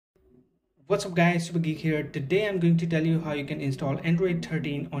What's up guys, Super Geek here. Today I'm going to tell you how you can install Android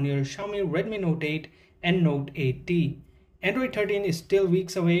 13 on your Xiaomi Redmi Note 8 and Note 8T. Android 13 is still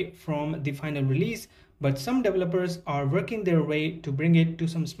weeks away from the final release, but some developers are working their way to bring it to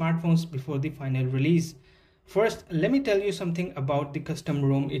some smartphones before the final release. First, let me tell you something about the custom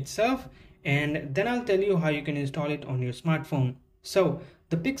ROM itself, and then I'll tell you how you can install it on your smartphone. So,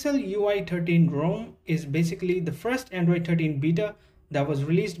 the Pixel UI 13 ROM is basically the first Android 13 beta that was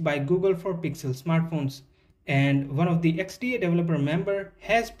released by Google for Pixel smartphones, and one of the XDA developer member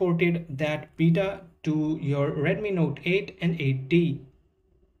has ported that beta to your Redmi Note 8 and 8T.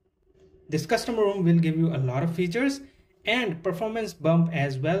 This custom ROM will give you a lot of features and performance bump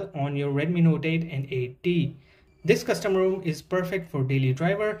as well on your Redmi Note 8 and 8T. This custom ROM is perfect for daily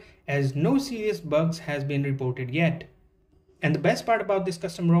driver as no serious bugs has been reported yet. And the best part about this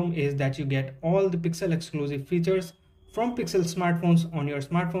custom ROM is that you get all the Pixel exclusive features from Pixel smartphones on your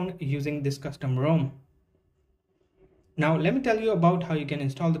smartphone using this custom ROM. Now let me tell you about how you can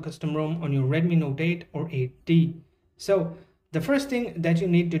install the custom ROM on your Redmi Note 8 or 8T. So the first thing that you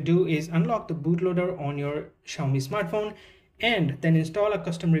need to do is unlock the bootloader on your Xiaomi smartphone and then install a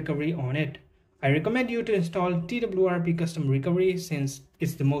custom recovery on it. I recommend you to install TWRP custom recovery since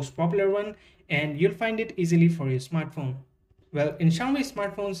it's the most popular one and you'll find it easily for your smartphone. Well, in Xiaomi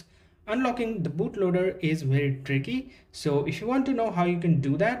smartphones, unlocking the bootloader is very tricky, so if you want to know how you can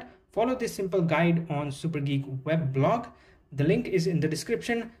do that, follow this simple guide on Super Geek web blog. The link is in the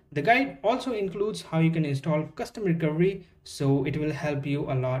description. The guide also includes how you can install custom recovery, so it will help you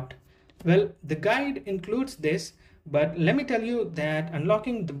a lot. Well, the guide includes this, but let me tell you that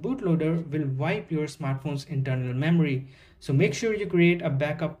unlocking the bootloader will wipe your smartphone's internal memory, so make sure you create a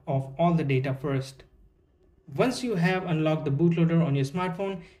backup of all the data first. Once you have unlocked the bootloader on your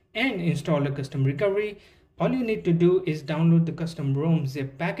smartphone and install a custom recovery, all you need to do is download the custom ROM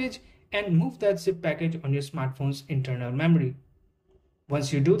zip package and move that zip package on your smartphone's internal memory.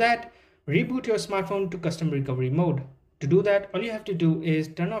 Once you do that, reboot your smartphone to custom recovery mode. To do that, all you have to do is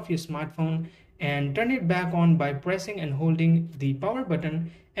turn off your smartphone and turn it back on by pressing and holding the power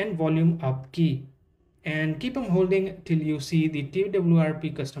button and volume up key. And keep on holding till you see the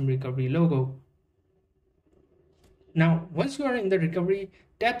TWRP custom recovery logo. Now, once you are in the recovery,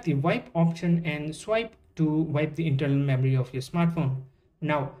 tap the wipe option and swipe to wipe the internal memory of your smartphone.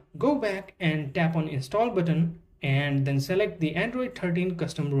 Now, go back and tap on install button and then select the Android 13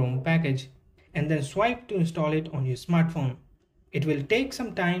 custom ROM package and then swipe to install it on your smartphone. It will take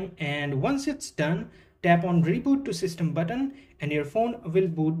some time, and once it's done, tap on reboot to system button and your phone will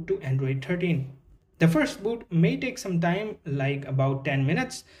boot to Android 13. The first boot may take some time, like about 10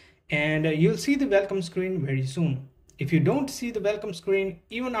 minutes, and you'll see the welcome screen very soon. If you don't see the welcome screen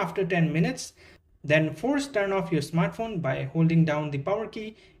even after 10 minutes, then force turn off your smartphone by holding down the power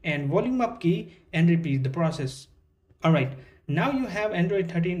key and volume up key and repeat the process. Alright, now you have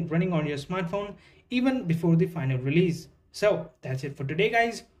Android 13 running on your smartphone even before the final release. So that's it for today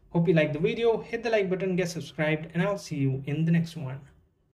guys. Hope you liked the video, hit the like button, get subscribed, and I'll see you in the next one.